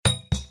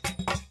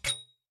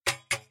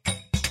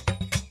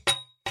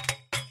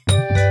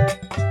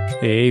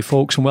Hey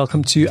folks, and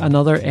welcome to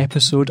another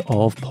episode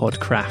of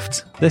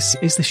Podcraft. This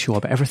is the show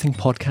about everything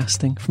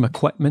podcasting, from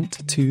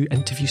equipment to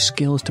interview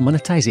skills to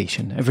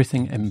monetization,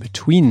 everything in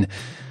between.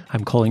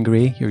 I'm Colin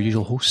Gray, your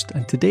usual host,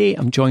 and today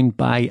I'm joined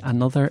by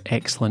another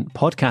excellent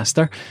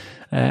podcaster,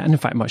 and in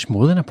fact much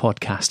more than a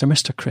podcaster,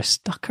 Mr. Chris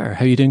Ducker.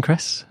 How are you doing,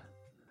 Chris?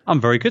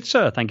 I'm very good,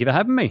 sir. Thank you for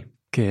having me.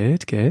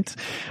 Good.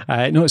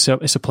 No, it's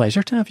a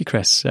pleasure to have you,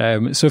 Chris.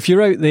 So if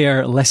you're out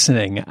there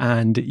listening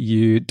and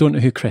you don't know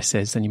who Chris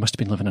is, then you must have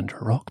been living under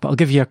a rock. But I'll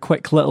give you a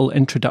quick little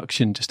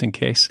introduction just in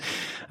case.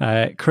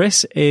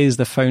 Chris is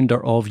the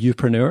founder of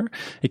Youpreneur.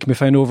 He can be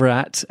found over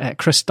at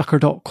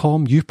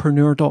chrisducker.com,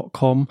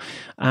 youpreneur.com,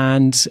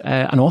 and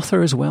an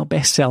author as well,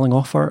 best-selling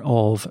author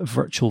of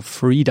Virtual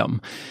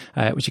Freedom,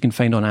 which you can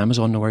find on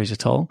Amazon, no worries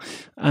at all.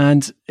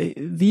 And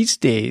these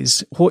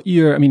days,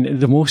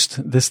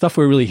 the stuff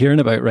we're really hearing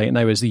about right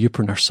now is the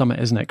Youpreneur Summit,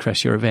 isn't it,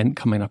 Chris? Your event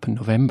coming up in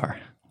November.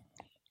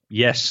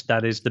 Yes,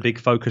 that is the big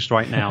focus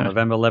right now,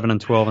 November 11 and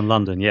 12 in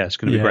London. Yeah, it's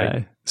going to be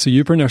great. So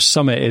Youpreneur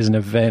Summit is an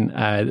event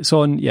that's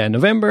on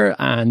November,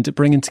 and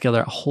bringing together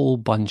a whole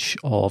bunch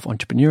of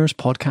entrepreneurs,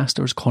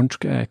 podcasters,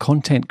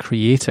 content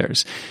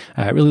creators.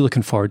 Really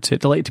looking forward to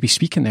it. Delighted to be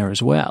speaking there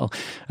as well.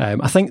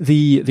 I think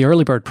the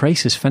early bird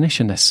price is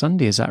finishing this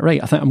Sunday. Is that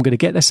right? I think I'm going to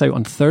get this out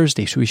on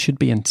Thursday, so we should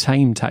be in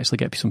time to actually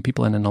get some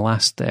people in the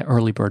last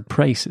early bird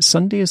price. It's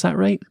Sunday, is that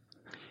right?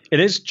 It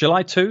is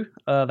July 2.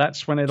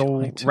 That's when it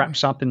all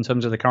wraps up in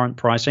terms of the current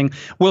pricing.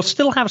 We'll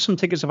still have some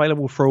tickets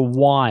available for a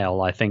while,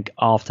 I think,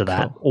 after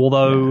that. Cool.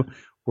 Although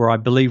I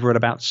believe we're at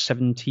about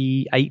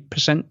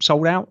 78%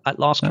 sold out at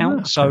last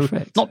count. So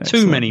perfect. Not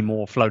too many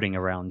more floating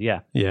around.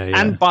 Yeah.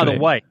 And by the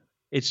way,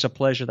 it's a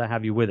pleasure to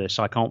have you with us.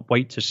 I can't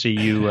wait to see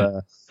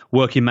you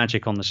working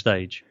magic on the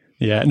stage.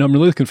 Yeah, no, I'm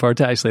really looking forward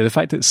to it, actually. The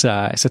fact it's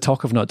a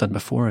talk I've not done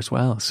before as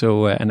well.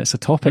 So, and it's a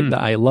topic that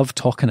I love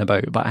talking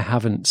about, but I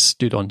haven't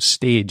stood on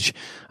stage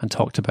and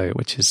talked about,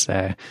 which is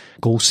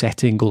goal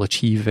setting, goal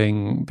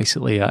achieving,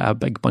 basically a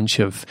big bunch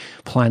of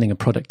planning and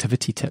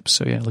productivity tips.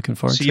 So, yeah, looking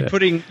forward to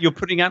it. You're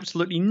putting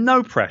absolutely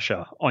no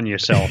pressure on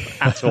yourself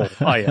at all,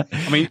 are you?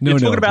 I mean, you're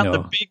talking about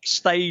the big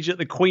stage at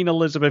the Queen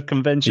Elizabeth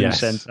Convention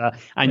Centre,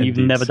 and you've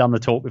never done the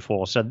talk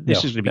before. So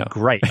this is going to be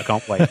great. I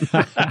can't wait.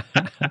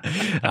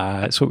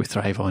 That's what we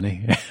thrive on, eh?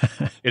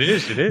 It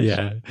is.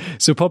 Yeah.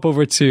 So pop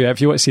over to,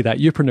 if you want to see that,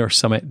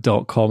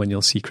 youpreneursummit.com, and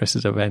you'll see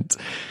Chris's event.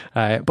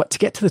 But to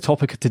get to the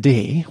topic of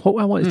today, what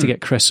I wanted to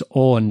get Chris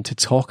on to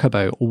talk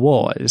about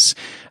was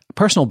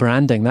personal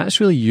branding.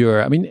 That's really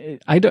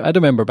I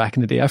remember back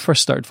in the day, I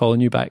first started following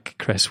you back,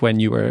 Chris,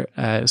 when you were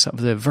sort of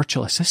the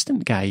virtual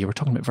assistant guy. You were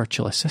talking about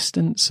virtual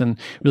assistants and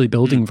really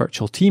building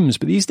virtual teams.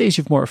 But these days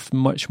you've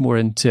much more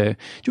into,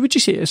 would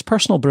you say, is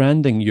personal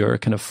branding your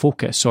kind of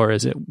focus, or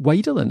is it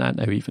wider than that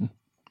now even?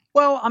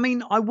 Well, I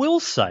mean, I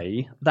will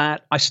say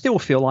that I still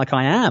feel like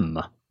I am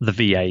the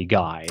VA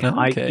guy.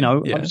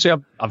 Obviously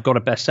I've got a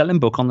best-selling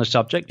book on the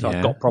subject.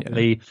 I've got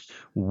probably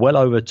well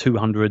over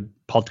 200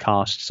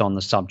 podcasts on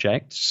the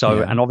subject.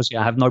 So, and obviously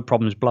I have no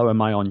problems blowing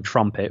my own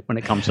trumpet when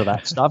it comes to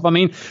that stuff. I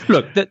mean,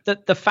 look,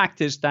 the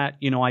fact is that,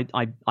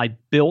 I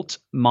built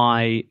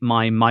my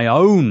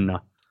own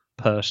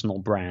personal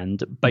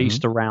brand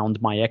based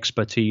around my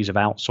expertise of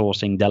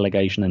outsourcing,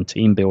 delegation, and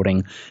team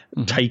building,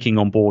 taking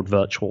on board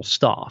virtual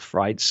staff,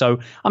 right? So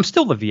I'm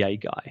still the VA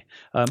guy.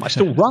 I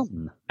still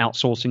run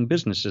outsourcing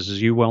businesses,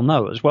 as you well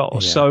know, as well.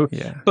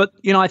 But,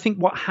 I think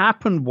what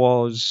happened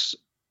was,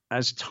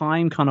 as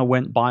time kind of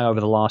went by over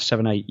the last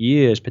 7-8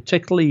 years,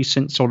 particularly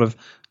since sort of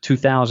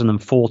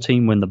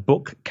 2014 when the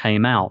book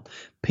came out,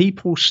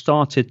 people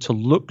started to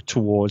look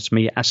towards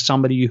me as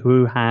somebody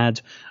who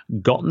had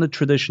gotten the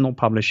traditional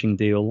publishing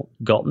deal,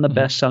 gotten the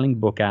best-selling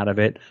book out of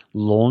it,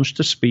 launched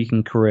a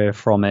speaking career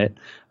from it,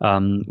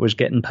 was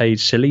getting paid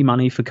silly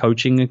money for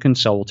coaching and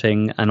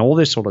consulting and all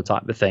this sort of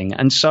type of thing.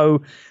 And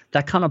so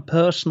that kind of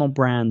personal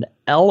brand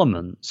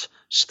element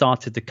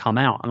started to come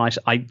out. And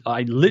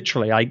I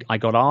literally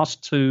got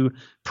asked to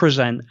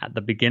present at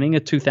the beginning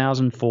of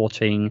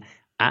 2014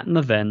 at an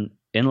event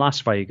in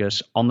Las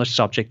Vegas on the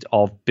subject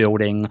of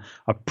building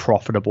a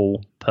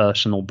profitable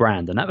personal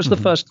brand. And that was the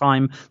first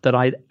time that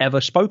I'd ever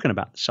spoken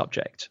about the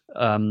subject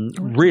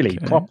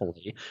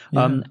properly.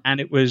 And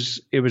it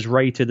was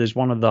rated as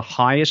one of the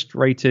highest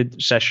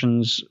rated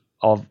sessions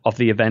of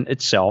the event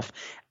itself.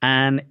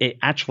 And it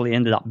actually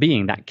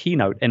that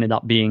keynote ended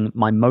up being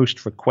my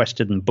most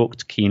requested and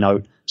booked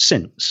keynote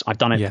since. I've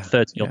done it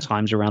 30 odd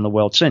times around the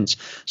world since.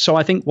 So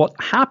I think what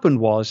happened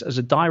was, as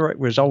a direct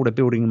result of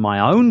building my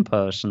own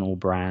personal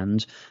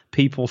brand,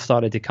 people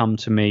started to come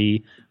to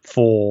me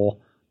for,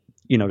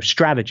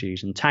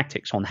 strategies and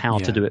tactics on how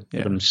to do it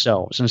for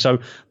themselves. And so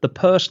the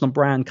personal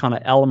brand kind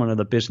of element of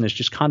the business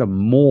just kind of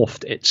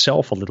morphed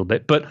itself a little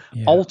bit. But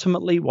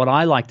ultimately, what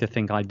I like to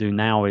think I do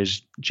now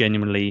is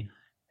genuinely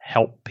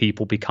help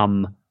people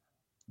become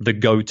the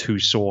go-to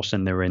source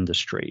in their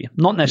industry.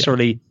 Not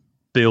necessarily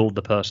build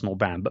the personal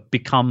brand, but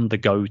become the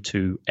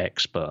go-to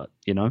expert,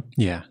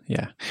 Yeah.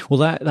 Well,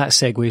 that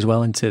segues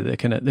well into the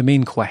kind of the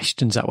main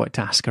questions I want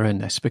to ask around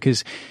this,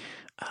 because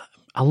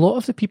a lot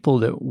of the people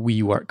that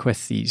we work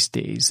with these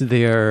days,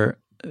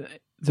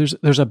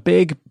 there's a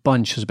big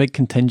bunch, there's a big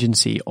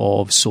contingency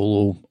of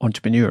solo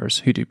entrepreneurs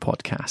who do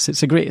podcasts.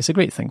 It's a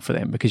great thing for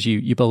them because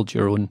you build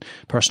your own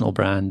personal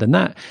brand, and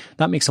that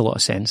makes a lot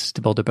of sense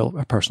to build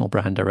a personal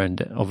brand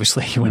around it,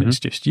 obviously, when it's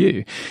just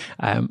you.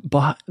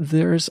 But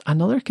there's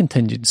another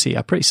contingency,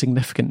 a pretty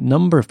significant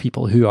number of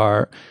people who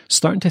are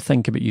starting to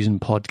think about using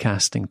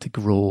podcasting to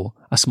grow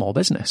a small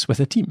business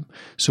with a team.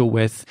 So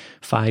with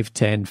 5,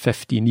 10,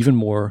 15, even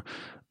more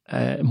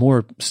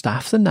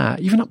staff than that,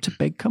 even up to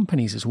big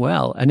companies as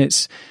well. And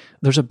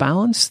there's a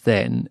balance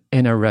then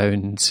in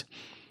around,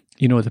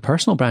 the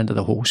personal brand of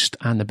the host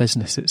and the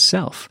business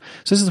itself.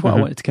 So this is what I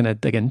wanted to kind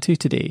of dig into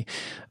today.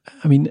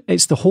 I mean,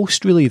 it's the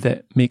host really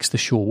that makes the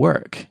show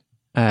work.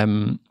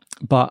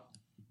 But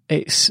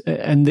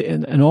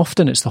and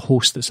often it's the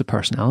host that's the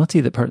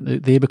personality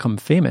that they become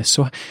famous.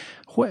 So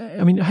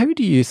how would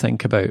you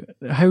think about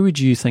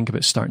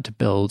starting to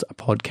build a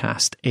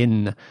podcast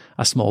in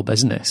a small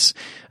business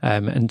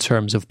in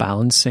terms of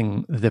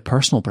balancing the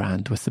personal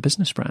brand with the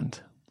business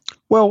brand?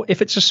 Well,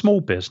 if it's a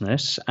small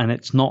business and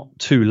it's not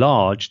too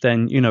large,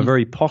 then,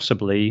 very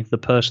possibly the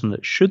person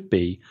that should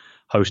be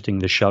hosting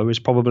the show is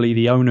probably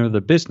the owner of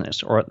the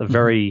business, or at the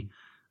very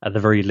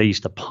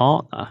least a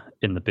partner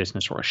in the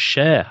business or a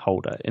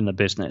shareholder in the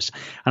business.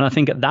 And I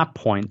think at that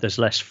point, there's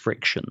less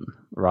friction,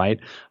 right?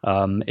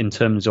 In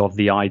terms of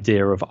the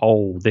idea of,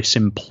 this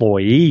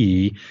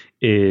employee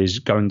is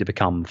going to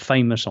become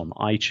famous on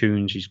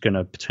iTunes. He's going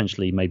to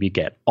potentially maybe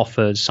get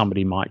offered.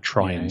 Somebody might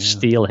try and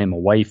steal him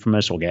away from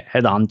us or get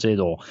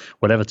headhunted or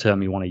whatever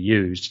term you want to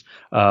use.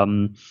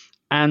 And,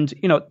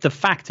 the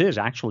fact is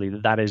actually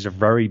that is a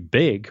very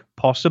big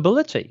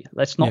possibility.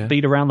 Let's not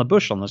beat around the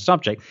bush on the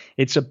subject.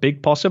 It's a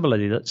big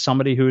possibility that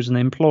somebody who is an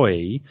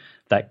employee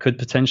that could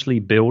potentially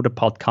build a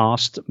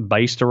podcast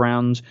based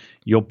around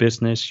your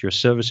business, your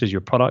services,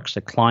 your products,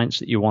 the clients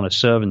that you want to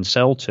serve and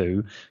sell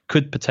to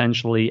could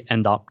potentially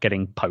end up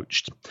getting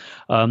poached.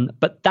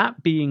 But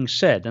that being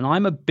said, and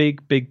I'm a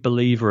big, big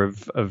believer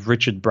of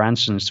Richard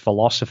Branson's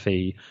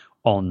philosophy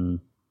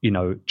on,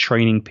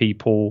 training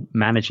people,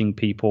 managing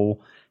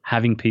people,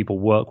 having people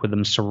work with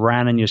them,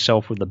 surrounding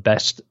yourself with the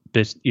best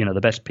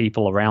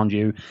people around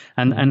you.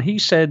 And he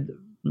said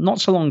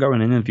not so long ago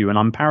in an interview, and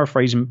I'm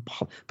paraphrasing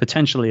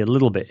potentially a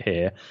little bit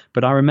here,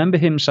 but I remember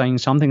him saying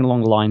something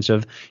along the lines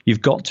of,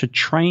 you've got to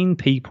train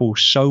people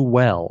so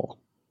well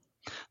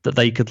that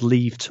they could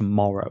leave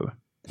tomorrow,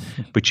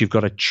 but you've got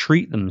to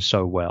treat them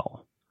so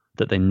well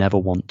that they never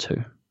want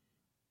to.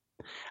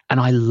 And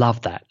I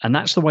love that. And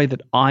that's the way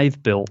that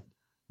I've built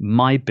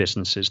my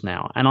businesses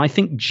now. And I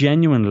think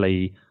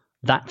genuinely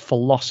that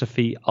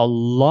philosophy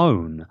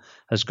alone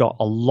has got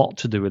a lot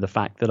to do with the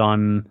fact that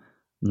I'm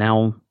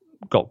now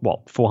got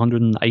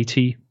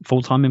 480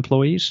 full-time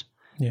employees,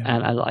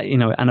 and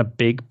a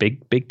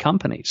big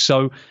company.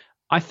 So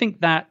I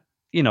think that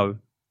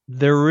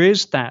there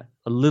is that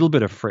a little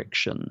bit of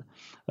friction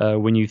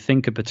when you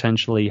think of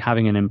potentially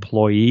having an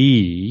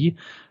employee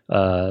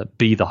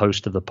be the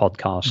host of the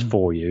podcast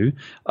for you.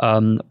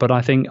 But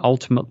I think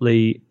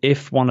ultimately,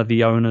 if one of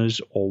the owners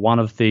or one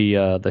of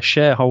the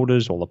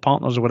shareholders or the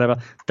partners or whatever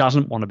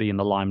doesn't want to be in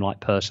the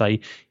limelight per se,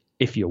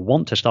 if you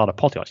want to start a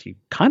podcast, you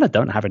kind of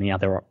don't have any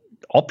other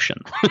option.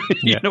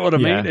 You know what I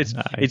mean?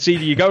 It's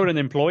either you go with an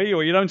employee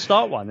or you don't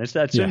start one. It's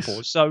that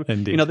simple. So,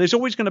 there's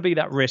always going to be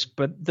that risk.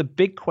 But the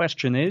big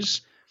question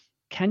is,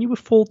 can you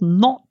afford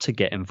not to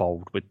get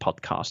involved with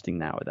podcasting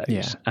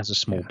nowadays as a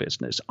small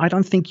business? I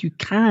don't think you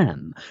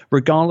can,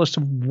 regardless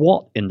of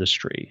what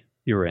industry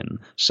you're in.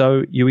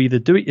 So you either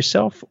do it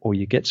yourself or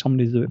you get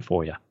somebody to do it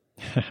for you.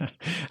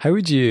 How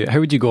would you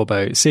go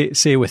about,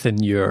 say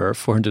within your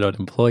 400 odd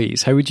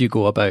employees, how would you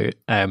go about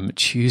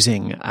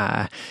choosing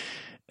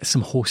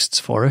some hosts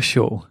for a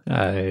show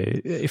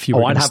if you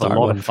were going to start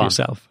one for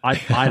yourself? I'd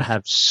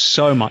have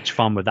so much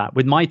fun with that.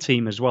 With my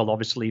team as well,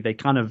 obviously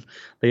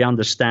they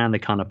understand the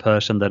kind of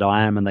person that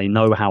I am, and they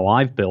know how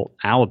I've built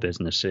our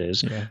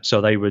businesses.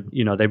 So they would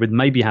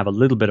maybe have a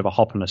little bit of a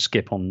hop and a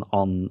skip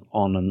on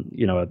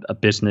a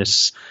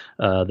business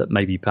that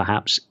maybe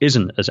perhaps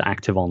isn't as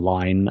active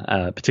online,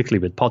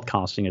 particularly with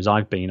podcasting as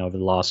I've been over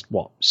the last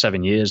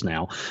 7 years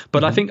now.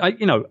 But I think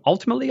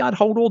ultimately I'd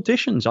hold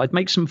auditions. I'd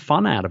make some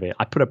fun out of it.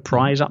 I put a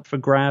prize up for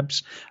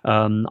grabs.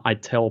 I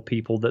tell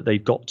people that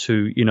they've got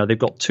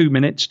 2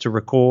 minutes to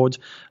record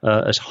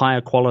as high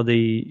a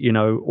quality,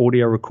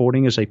 audio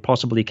recording as they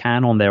possibly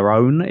can in their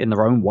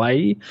own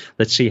way.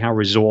 Let's see how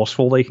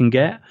resourceful they can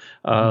get.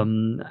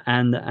 And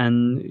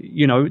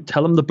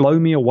tell them to blow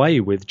me away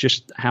with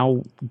just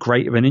how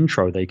great of an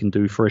intro they can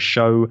do for a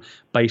show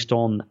based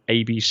on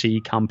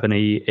ABC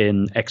company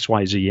in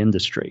XYZ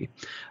industry.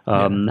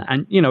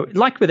 And,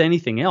 like with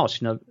anything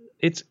else,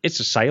 it's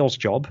a sales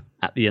job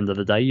at the end of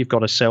the day. You've got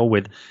to sell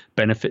with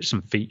benefits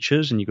and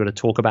features, and you've got to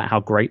talk about how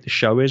great the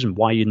show is and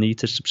why you need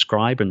to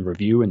subscribe and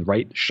review and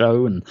rate the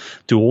show and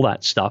do all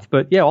that stuff.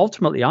 But yeah,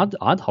 ultimately,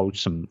 I'd hold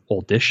some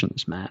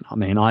auditions, man. I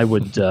mean, I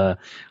would,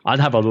 I'd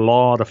have a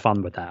lot of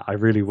fun with that. I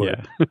really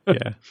would.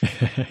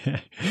 Yeah.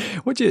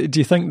 What do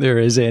you think there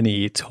is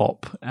any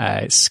top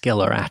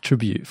skill or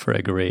attribute for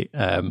a great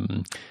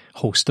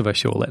host of a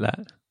show like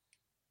that?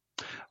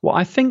 Well,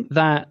 I think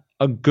that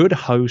a good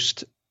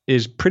host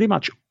is pretty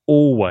much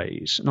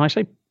always, and I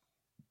say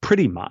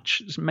pretty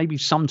much, maybe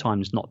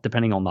sometimes not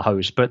depending on the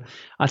host, but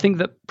I think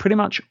that pretty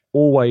much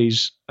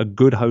always a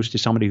good host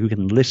is somebody who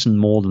can listen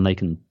more than they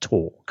can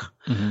talk.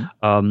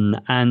 Mm-hmm.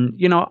 And,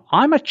 you know,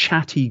 I'm a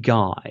chatty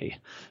guy.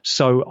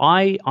 So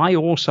I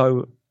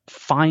also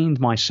find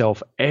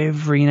myself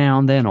every now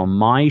and then on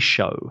my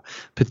show,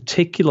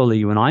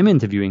 particularly when I'm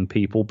interviewing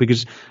people,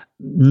 because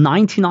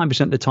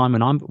 99% of the time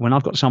when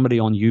I've got somebody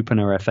on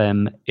Upiner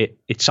FM,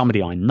 it's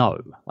somebody I know.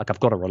 Like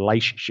I've got a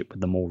relationship with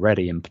them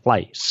already in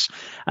place,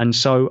 and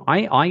so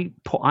I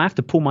have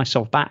to pull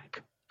myself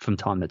back from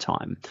time to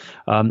time,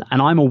 and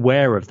I'm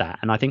aware of that.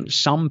 And I think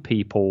some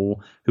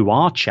people who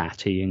are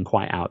chatty and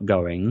quite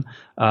outgoing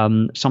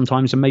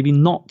sometimes are maybe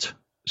not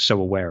so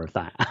aware of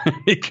that.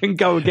 It can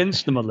go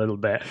against them a little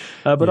bit,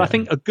 but I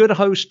think a good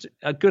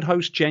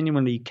host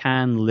genuinely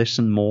can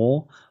listen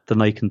more than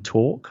they can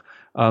talk.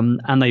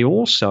 And they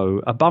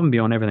also, above and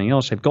beyond everything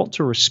else, have got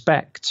to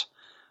respect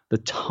the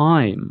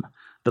time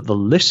that the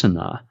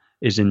listener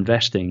is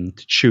investing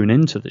to tune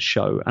into the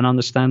show and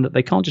understand that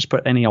they can't just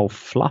put any old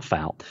fluff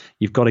out.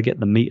 You've got to get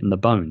the meat and the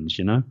bones,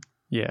 you know?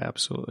 Yeah,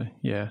 absolutely.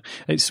 Yeah.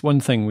 It's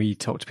one thing we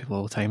talk to people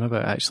all the time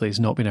about, actually, is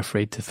not being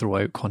afraid to throw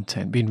out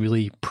content, being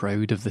really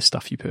proud of the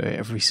stuff you put out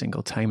every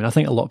single time. And I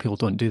think a lot of people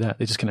don't do that.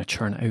 They just kind of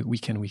churn it out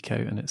week in, week out,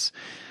 and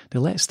they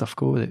let stuff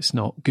go that's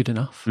not good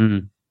enough.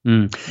 Mm.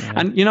 Yeah.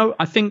 And, you know,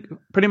 I think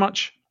pretty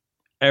much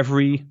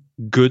every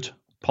good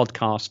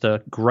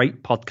podcaster,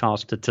 great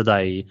podcaster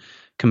today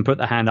can put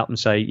their hand up and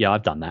say, yeah,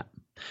 I've done that.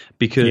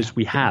 Because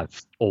we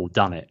have all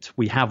done it.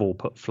 We have all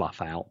put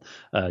fluff out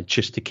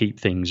just to keep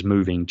things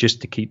moving,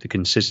 just to keep the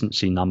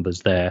consistency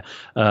numbers there.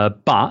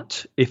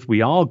 But if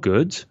we are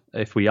good,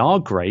 if we are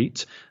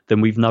great,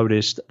 then we've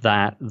noticed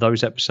that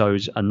those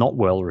episodes are not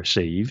well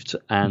received.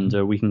 And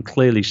we can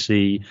clearly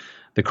see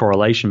the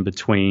correlation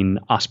between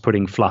us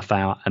putting fluff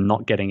out and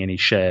not getting any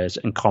shares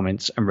and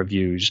comments and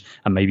reviews,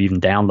 and maybe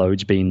even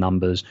downloads being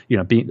numbers,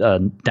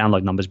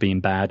 download numbers being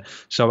bad.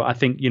 So I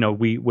think, you know,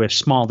 we're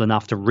smart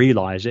enough to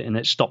realize it, and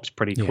it stops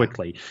pretty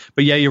quickly.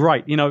 But yeah, you're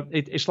right. You know,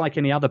 it's like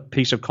any other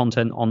piece of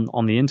content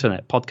on the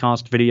internet,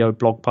 podcast, video,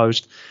 blog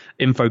post,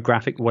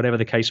 infographic, whatever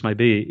the case may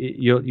be.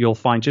 You'll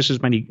find just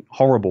as many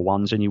horrible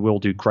ones, and you will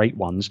do great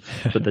ones.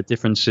 But the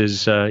difference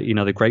is,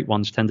 the great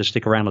ones tend to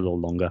stick around a little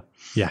longer.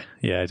 Yeah,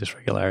 just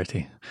regularity.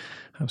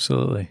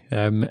 Absolutely.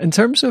 In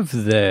terms of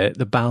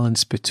the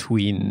balance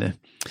between,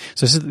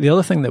 so this is the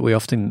other thing that we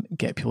often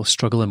get people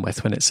struggling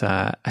with when it's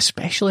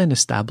especially an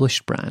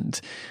established brand,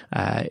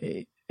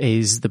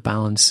 is the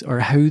balance, or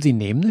how they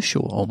name the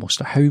show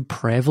almost, or how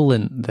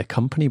prevalent the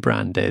company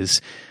brand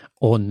is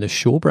on the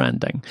show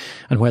branding,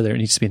 and whether it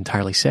needs to be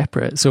entirely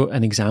separate. So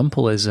an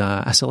example is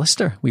a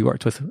solicitor we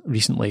worked with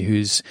recently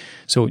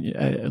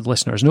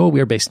listeners know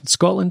we're based in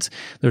Scotland.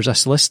 There's a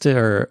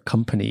solicitor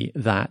company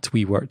that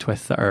we worked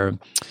with that are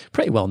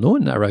pretty well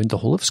known around the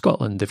whole of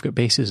Scotland. They've got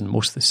bases in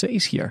most of the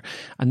cities here,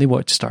 and they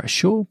wanted to start a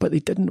show, but they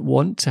didn't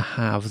want to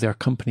have their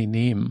company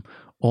name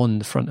on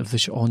the front of the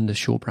show, on the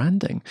show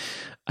branding.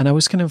 And I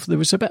was there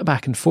was a bit of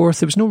back and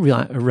forth. There was no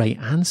real right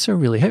answer,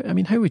 really.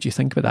 How would you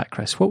think about that,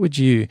 Chris? What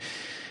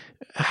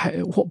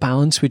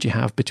balance would you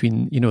have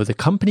between, the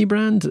company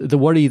brand, the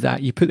worry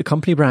that you put the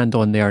company brand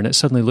on there and it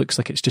suddenly looks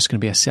like it's just going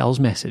to be a sales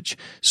message,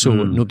 so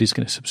nobody's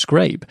going to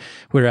subscribe.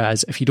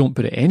 Whereas if you don't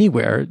put it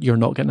anywhere, you're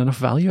not getting enough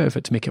value out of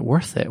it to make it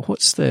worth it.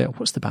 What's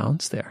the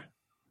balance there?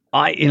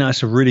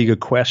 It's a really good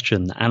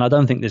question, and I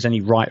don't think there's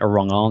any right or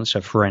wrong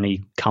answer for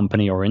any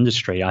company or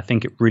industry. I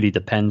think it really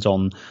depends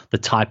on the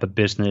type of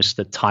business,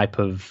 the type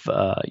of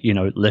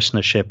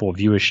listenership or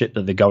viewership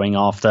that they're going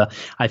after.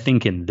 I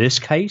think in this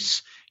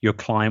case, your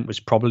client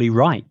was probably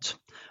right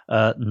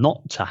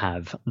not to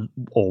have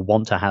or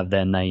want to have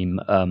their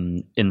name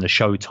in the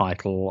show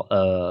title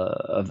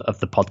of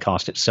the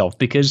podcast itself,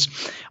 because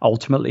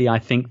ultimately I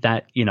think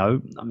that,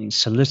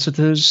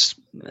 solicitors,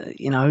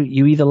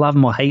 you either love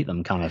them or hate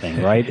them, kind of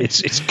thing, right?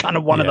 It's kind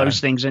of one of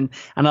those things. And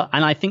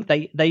I think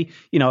they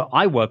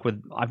I've worked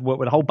with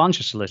a whole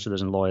bunch of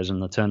solicitors and lawyers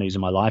and attorneys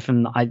in my life,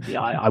 and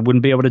I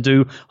wouldn't be able to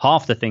do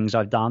half the things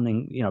I've done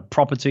in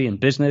property and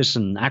business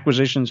and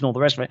acquisitions and all the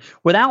rest of it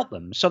without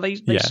them. So they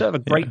serve a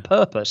great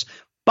purpose.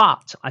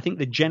 But I think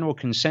the general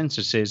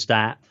consensus is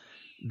that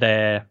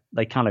they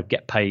kind of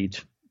get paid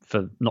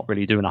for not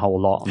really doing a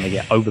whole lot, and they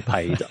get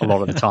overpaid a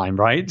lot of the time,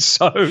 right?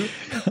 So,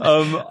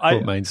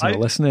 Hope mine's not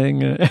listening.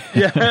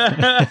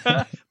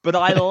 Yeah. but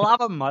I love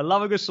them. I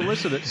love a good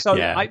solicitor. So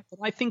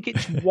I think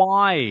it's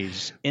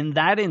wise in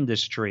that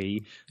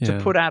industry to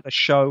put out a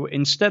show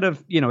instead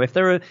of,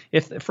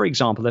 for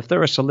example, if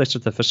they're a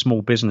solicitor for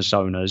small business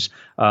owners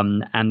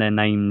and their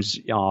names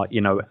are,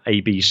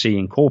 ABC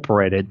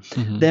Incorporated,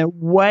 they're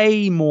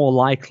way more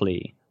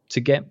likely to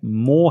get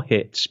more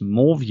hits,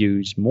 more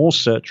views, more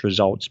search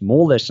results,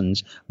 more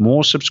listens,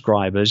 more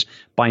subscribers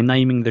by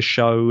naming the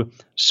show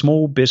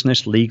Small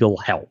Business Legal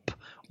Help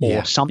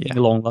or something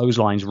along those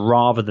lines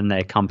rather than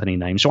their company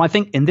name. So I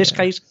think in this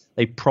case,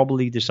 they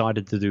probably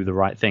decided to do the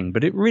right thing,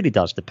 but it really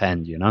does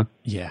depend,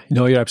 Yeah,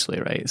 no, you're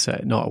absolutely right. It's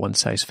not a one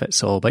size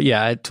fits all, but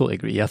I totally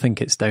agree. I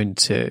think it's down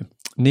to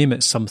name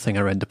it something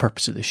around the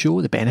purpose of the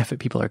show, the benefit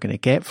people are going to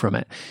get from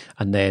it.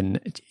 And then,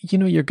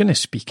 you're going to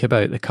speak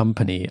about the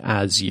company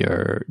as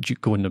you're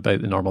going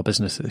about the normal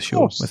business of the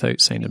show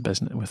without sounding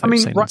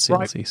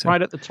salesy.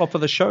 Right at the top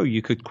of the show,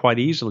 you could quite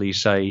easily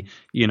say,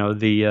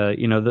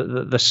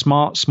 the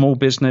smart small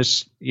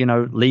business,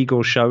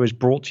 legal show is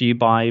brought to you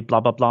by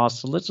blah, blah, blah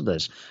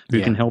solicitors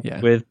who can help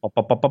with blah,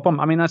 blah, blah, blah,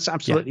 blah. I mean, that's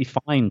absolutely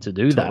fine to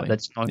do that.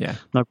 That's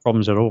no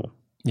problems at all.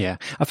 Yeah,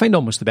 I find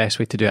almost the best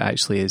way to do it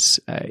actually is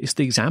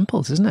the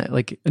examples, isn't it?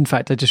 Like, in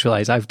fact, I just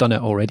realised I've done it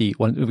already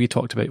when we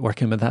talked about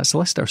working with that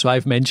solicitor. So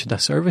I've mentioned a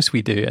service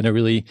we do in a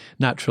really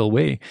natural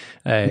way,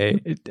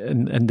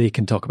 and they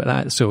can talk about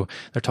that. So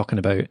they're talking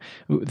about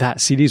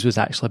that series was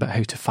actually about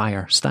how to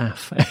fire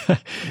staff.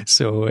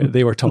 So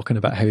they were talking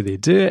about how they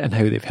do it and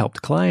how they've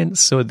helped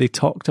clients. So they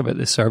talked about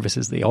the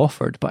services they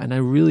offered, but in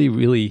a really,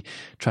 really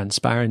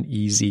transparent,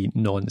 easy,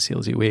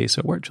 non-salesy way. So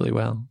it worked really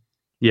well.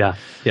 Yeah,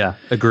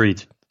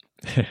 agreed.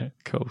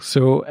 Cool.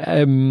 So,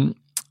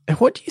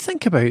 what do you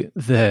think about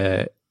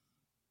the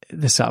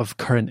sort of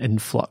current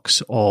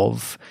influx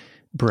of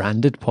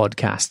branded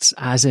podcasts,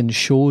 as in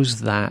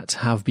shows that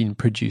have been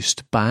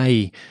produced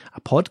by a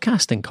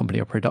podcasting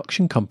company or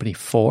production company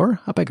for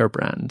a bigger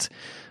brand?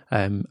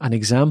 An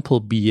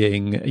example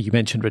being, you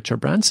mentioned Richard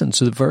Branson.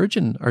 So the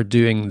Virgin are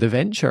doing The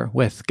Venture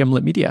with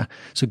Gimlet Media.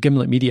 So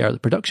Gimlet Media are the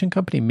production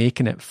company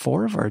making it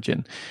for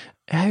Virgin.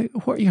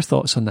 What are your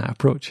thoughts on that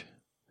approach?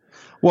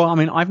 Well, I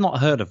mean, I've not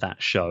heard of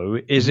that show.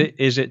 Is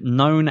it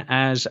known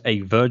as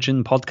a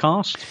Virgin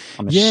podcast?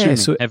 I'm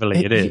assuming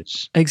heavily it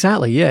is.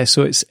 Exactly, yeah.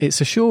 So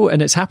it's a show,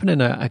 and it's happening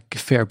a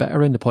fair bit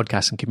around the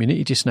podcasting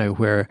community just now,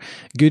 where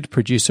good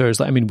producers,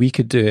 we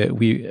could do it.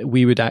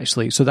 We would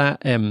actually, so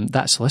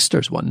that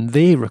solicitors one,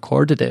 they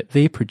recorded it,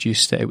 they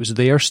produced it. It was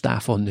their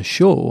staff on the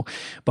show.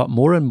 But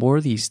more and more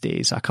these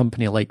days, a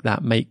company like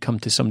that might come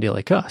to somebody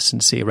like us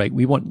and say, right,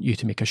 we want you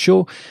to make a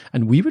show,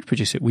 and we would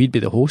produce it. We'd be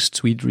the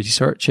hosts, we'd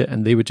research it,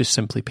 and they would just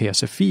simply pay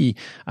us a fee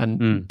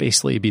and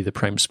basically be the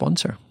prime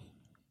sponsor.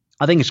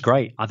 I think it's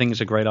great. I think it's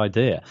a great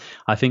idea.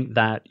 I think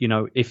that,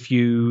 if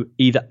you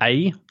either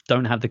A,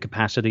 don't have the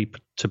capacity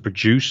to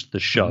produce the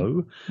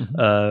show,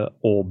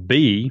 or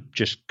B,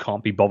 just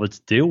can't be bothered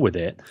to deal with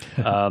it,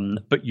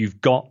 but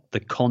you've got the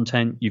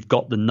content, you've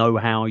got the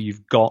know-how,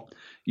 you've got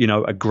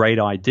a great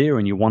idea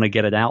and you want to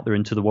get it out there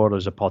into the world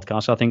as a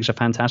podcast, I think it's a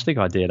fantastic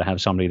idea to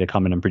have somebody to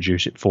come in and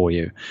produce it for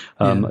you.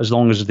 As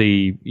long as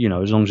the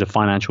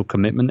financial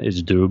commitment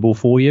is doable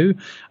for you,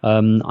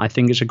 I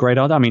think it's a great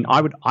idea. I mean,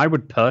 I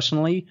would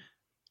personally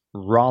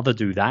rather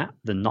do that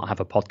than not have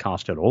a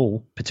podcast at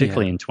all,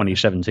 particularly in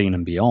 2017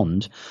 and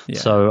beyond.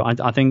 So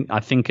I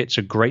think it's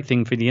a great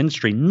thing for the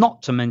industry,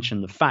 not to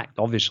mention the fact,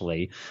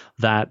 obviously,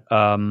 that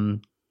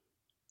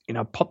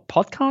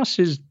podcast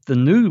is the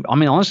new,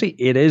 honestly,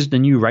 it is the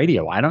new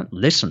radio. I don't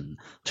listen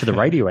to the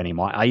radio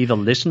anymore. I either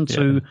listen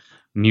to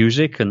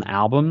music and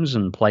albums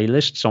and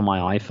playlists on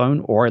my iPhone,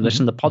 or I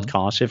listen to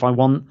podcasts if I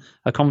want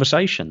a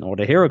conversation or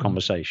to hear a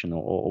conversation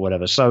or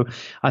whatever. So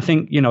I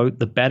think,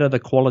 the better the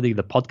quality of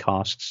the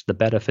podcasts, the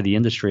better for the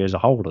industry as a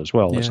whole as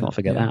well. Let's not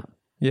forget that.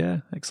 Yeah,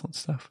 excellent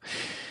stuff.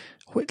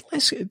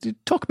 Let's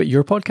talk about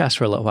your podcast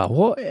for a little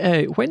while.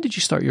 When did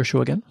you start your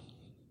show again?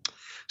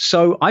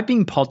 So I've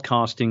been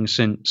podcasting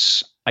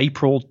since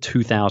April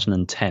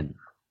 2010.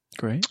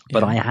 Great.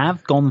 But I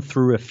have gone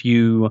through a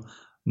few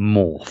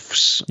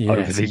morphs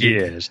over the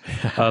years.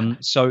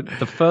 So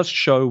the first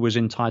show was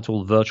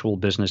entitled Virtual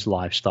Business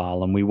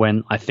Lifestyle, and we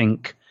went, I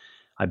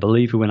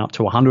believe we went up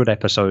to 100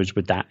 episodes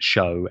with that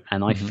show,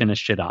 and I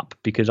finished it up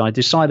because I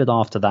decided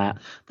after that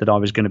I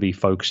was going to be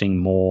focusing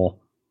more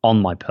on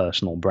my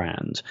personal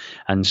brand.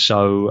 And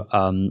so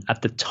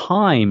at the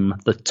time,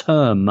 the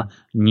term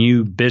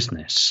new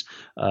business,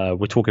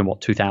 we're talking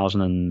about late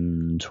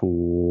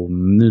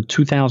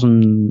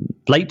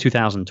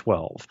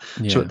 2012.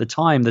 So at the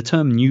time, the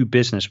term new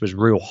business was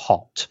real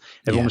hot.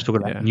 Everyone was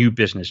talking about new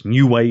business,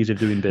 new ways of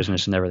doing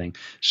business and everything.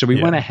 So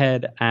we went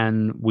ahead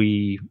and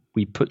we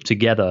put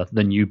together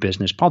the New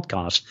Business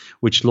podcast,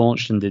 which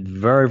launched and did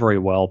very, very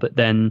well. But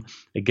then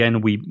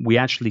again, we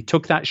actually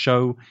took that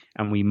show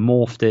and we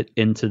morphed it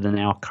into the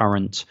now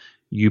current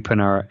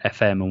Upreneur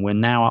FM, and we're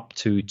now up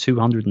to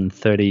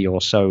 230 or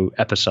so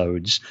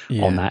episodes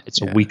on that.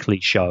 It's a weekly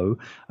show,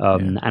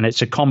 and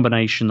it's a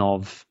combination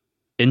of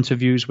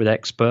interviews with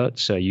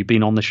experts. You've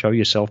been on the show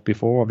yourself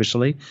before,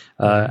 obviously,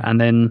 and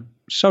then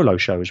solo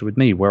shows with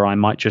me where I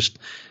might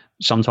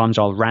sometimes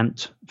I'll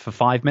rant for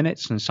 5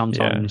 minutes and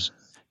sometimes,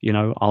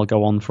 I'll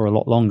go on for a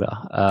lot longer.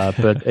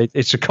 But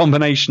it's a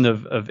combination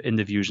of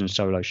interviews and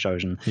solo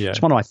shows. And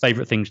it's one of my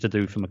favorite things to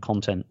do from a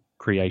content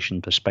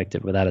creation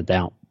perspective, without a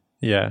doubt.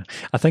 Yeah.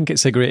 I think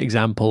it's a great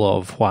example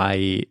of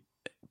why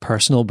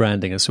personal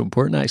branding is so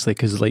important, actually,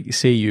 because like you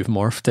say, you've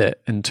morphed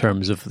it in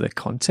terms of the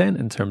content,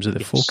 in terms of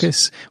the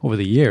focus over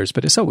the years,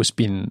 but it's always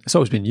been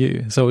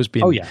you. It's always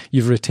been,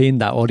 you've retained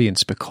that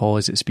audience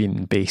because it's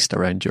been based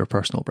around your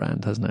personal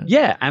brand, hasn't it?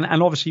 Yeah. And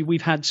obviously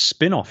we've had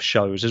spin-off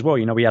shows as well.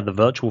 We had the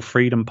Virtual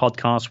Freedom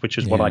podcast, which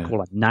is what I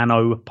call a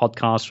nano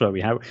podcast, where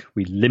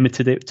we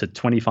limited it to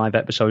 25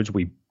 episodes.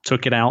 We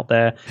took it out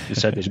there and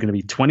said there's going to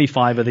be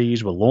 25 of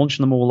these. We're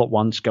launching them all at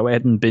once. Go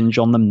ahead and binge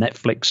on them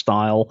Netflix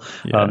style.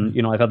 Yeah.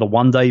 I've had the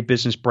One Day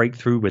Business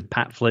Breakthrough with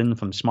Pat Flynn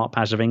from Smart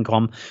Passive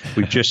Income.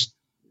 We've just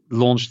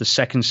launched the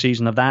second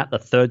season of that. The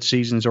third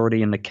season's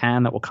already in the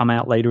can that will come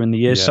out later in the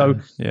year.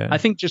 I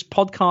think just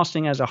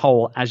podcasting as a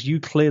whole, as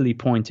you clearly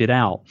pointed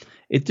out,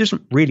 it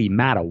doesn't really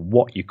matter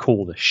what you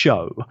call the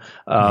show.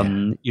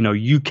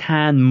 You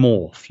can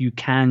morph, you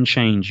can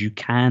change, you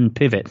can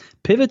pivot.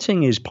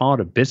 Pivoting is part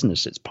of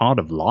business. It's part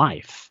of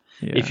life.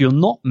 Yeah. If you're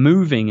not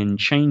moving and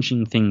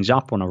changing things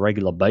up on a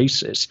regular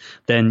basis,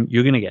 then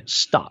you're going to get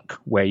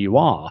stuck where you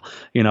are.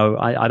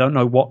 I don't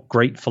know what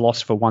great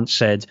philosopher once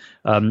said,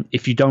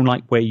 if you don't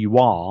like where you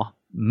are,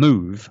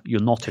 move, you're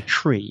not a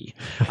tree.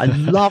 I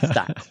love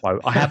that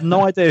quote. I have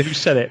no idea who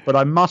said it, but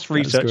I must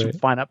research and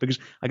find out, because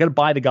I got to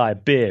buy the guy a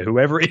beer,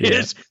 whoever it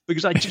is,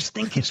 because I just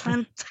think it's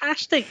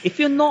fantastic. If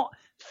you're not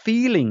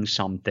feeling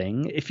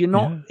something, if you're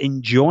not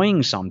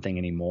enjoying something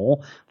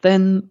anymore,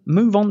 then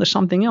move on to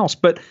something else.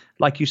 But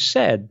like you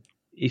said,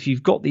 if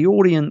you've got the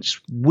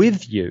audience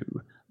with you,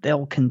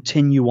 they'll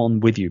continue on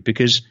with you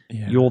because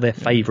you're their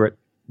favorite,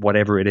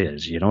 whatever it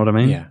is. You know what I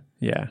mean? Yeah.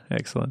 Yeah,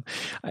 excellent.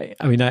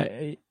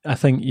 I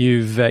think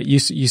you've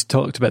you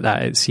talked about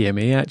that at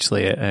CMA,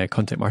 actually, at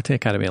Content Marketing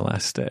Academy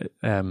last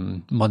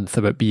month,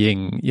 about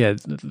being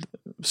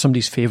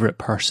somebody's favorite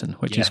person,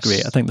 which is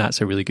great. I think that's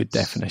a really good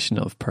definition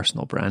of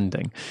personal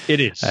branding.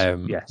 It is.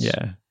 Yes.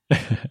 Yeah.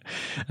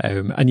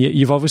 And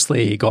you've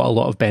obviously got a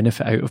lot of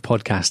benefit out of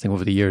podcasting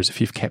over the years if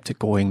you've kept it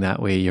going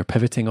that way. You're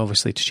pivoting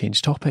obviously to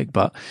change topic,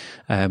 but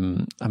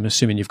I'm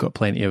assuming you've got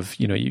plenty of,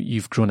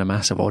 you've grown a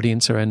massive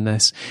audience around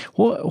this.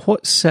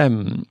 What's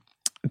one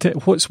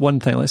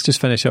thing, let's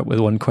just finish up with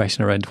one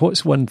question around,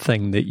 what's one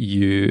thing that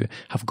you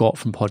have got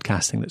from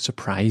podcasting that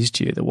surprised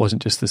you, that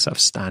wasn't just the sort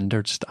of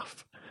standard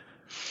stuff?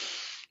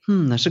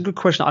 That's a good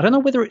question. I don't know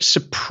whether it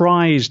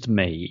surprised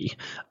me.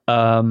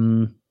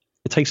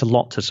 It takes a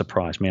lot to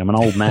surprise me. I'm an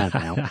old man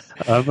now.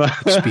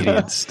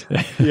 Experienced.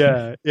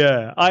 Yeah.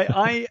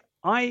 I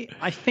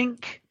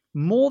think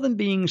more than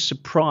being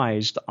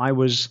surprised, I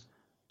was,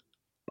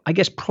 I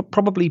guess,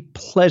 probably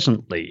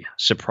pleasantly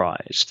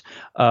surprised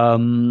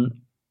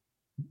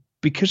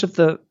because of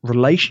the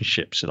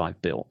relationships that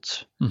I've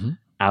built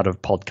out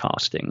of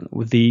podcasting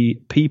with the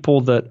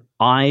people that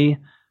I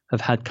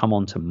have had come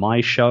onto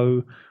my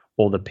show,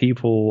 or the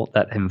people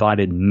that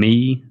invited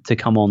me to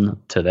come on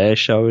to their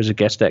show as a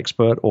guest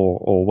expert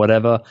or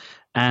whatever.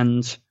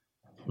 And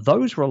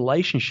those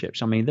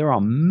relationships, I mean, there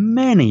are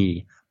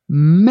many,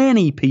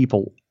 many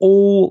people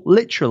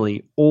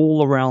literally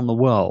all around the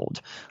world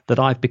that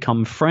I've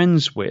become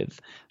friends with,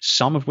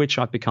 some of which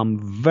I've become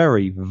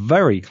very,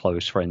 very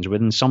close friends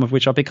with, and some of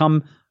which I've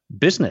become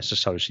business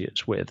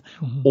associates with,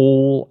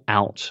 all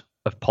out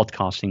of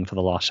podcasting for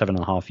the last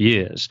 7.5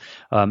 years.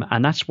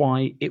 And that's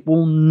why it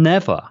will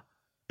never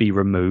be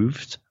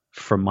removed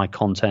from my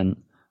content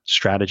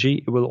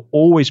strategy. It will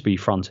always be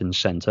front and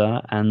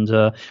center, and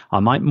I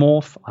might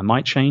morph, I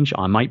might change,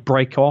 I might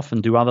break off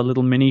and do other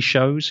little mini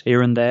shows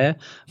here and there,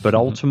 but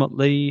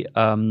ultimately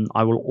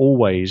I will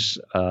always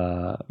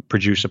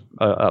produce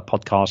a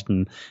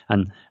podcast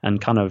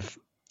and kind of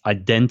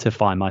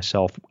identify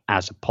myself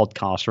as a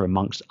podcaster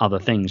amongst other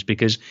things,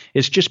 because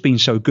it's just been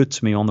so good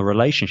to me on the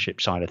relationship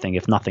side of thing,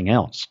 if nothing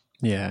else.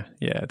 Yeah,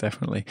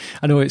 definitely.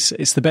 I know it's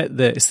the bit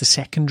that it's the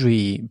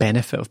secondary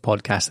benefit of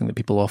podcasting that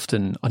people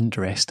often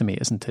underestimate,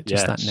 isn't it?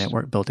 Just that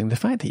network building. The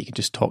fact that you can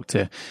just talk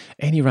to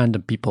any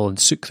random people and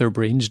soak their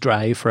brains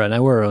dry for an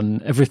hour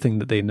on everything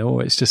that they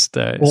know. It's just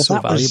it's so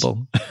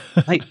valuable.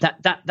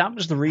 That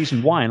was the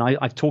reason why, and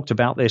I've talked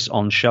about this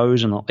on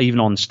shows and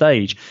even on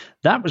stage.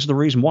 That was the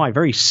reason why,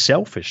 very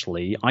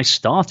selfishly, I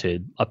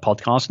started a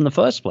podcast in the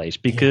first place,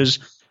 because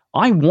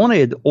I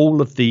wanted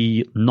all of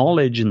the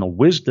knowledge and the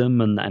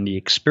wisdom and the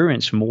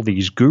experience from all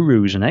these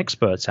gurus and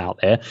experts out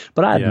there,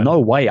 but I had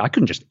no way. I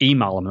couldn't just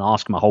email them and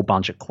ask them a whole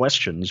bunch of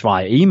questions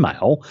via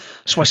email.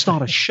 So I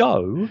start a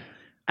show,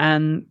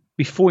 and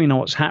before you know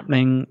what's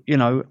happening,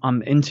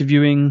 I'm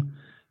interviewing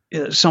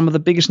some of the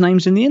biggest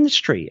names in the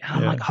industry. And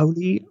I'm like,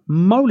 holy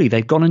moly,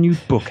 they've got a new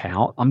book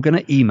out. I'm going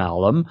to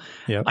email them.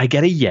 I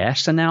get a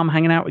yes, and now I'm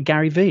hanging out with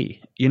Gary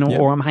Vee,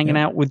 or I'm hanging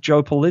out with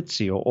Joe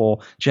Pulizzi or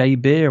Jay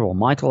Beer or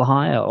Michael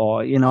Hyatt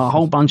or, a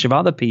whole bunch of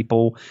other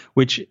people,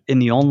 which in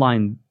the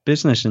online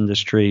business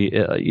industry,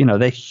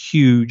 they're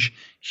huge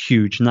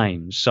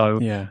names. So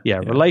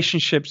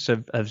relationships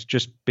have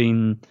just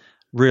been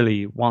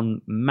really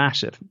one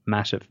massive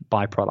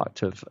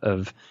byproduct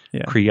of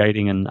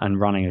creating and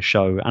running a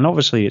show. And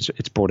obviously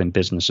it's brought in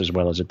business as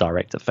well as a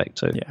direct effect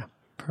too. Yeah,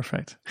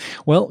 perfect.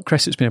 Well,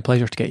 Chris, it's been a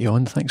pleasure to get you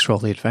on. Thanks for all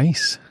the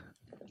advice.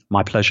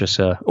 My pleasure,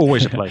 sir.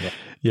 Always a pleasure.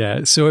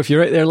 Yeah, so if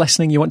you're out there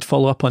listening, you want to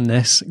follow up on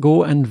this,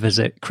 go and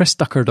visit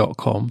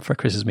chrisducker.com for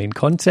Chris's main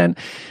content.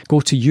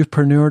 Go to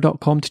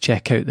youpreneur.com to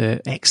check out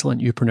the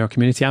excellent Youpreneur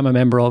community. I'm a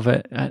member of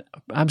it.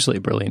 Absolutely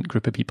brilliant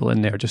group of people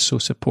in there, just so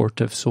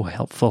supportive, so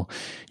helpful.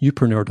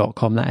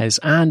 Youpreneur.com, that is.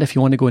 And if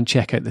you want to go and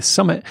check out the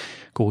summit,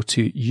 go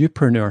to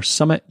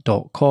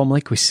youpreneursummit.com.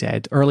 Like we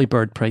said, early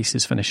bird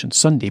prices finish on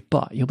Sunday,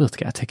 but you'll be able to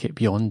get a ticket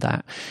beyond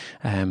that,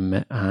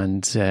 and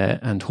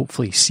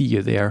hopefully see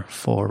you there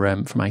for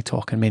my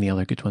talk and many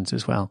other good ones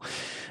as well.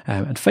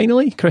 And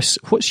finally, Chris,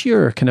 what's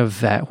your kind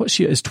of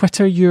is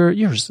Twitter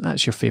yours?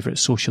 That's your favorite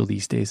social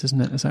these days,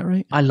 isn't it? Is that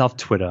right? I love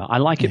Twitter. I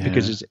like it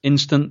because it's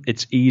instant,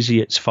 it's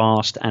easy, it's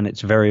fast, and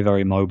it's very,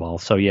 very mobile.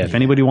 So if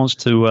anybody wants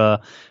to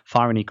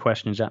fire any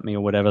questions at me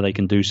or whatever, they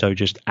can do so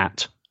just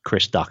at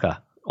Chris Ducker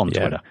on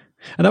Twitter.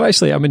 And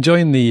I'm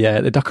enjoying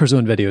the Ducker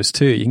Zone videos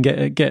too. You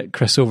can get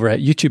Chris over at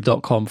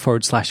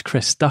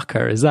youtube.com/Chris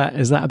Ducker. Is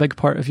that a big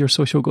part of your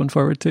social going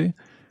forward too?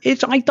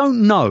 I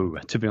don't know,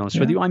 to be honest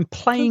with you. I'm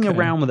playing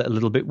around with it a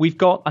little bit.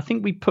 I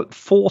think we put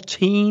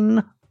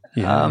 14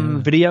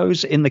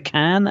 videos in the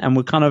can, and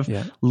we're kind of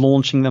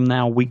launching them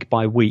now week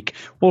by week.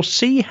 We'll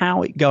see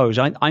how it goes.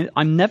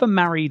 I'm never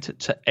married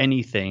to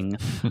anything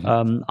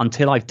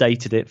until I've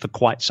dated it for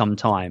quite some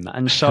time,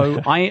 and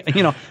so I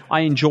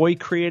enjoy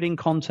creating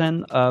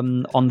content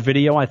on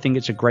video. I think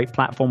it's a great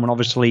platform, and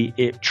obviously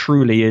it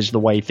truly is the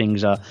way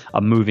things are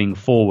moving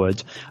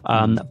forward.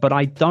 But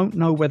I don't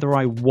know whether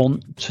I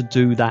want to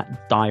do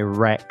that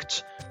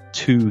direct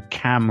to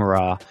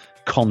camera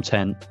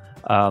content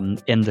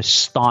in the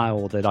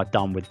style that I've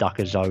done with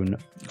Ducker Zone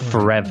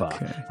forever.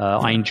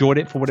 I enjoyed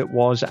it for what it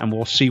was, and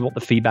we'll see what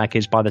the feedback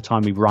is by the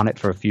time we run it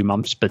for a few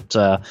months. But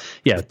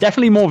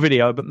definitely more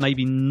video, but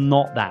maybe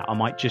not that. I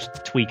might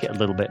just tweak it a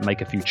little bit and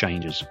make a few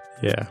changes.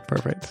 Yeah,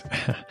 perfect.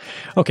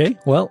 Okay,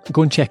 well,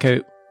 go and check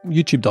out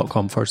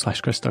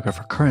youtube.com/Chris Ducker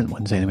for current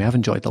ones anyway. I've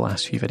enjoyed the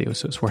last few videos,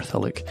 so it's worth a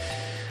look.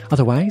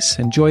 Otherwise,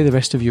 enjoy the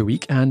rest of your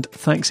week, and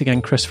thanks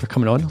again, Chris, for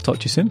coming on. I'll talk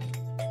to you soon.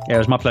 Yeah, it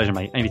was my pleasure,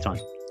 mate. Anytime.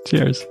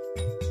 Cheers.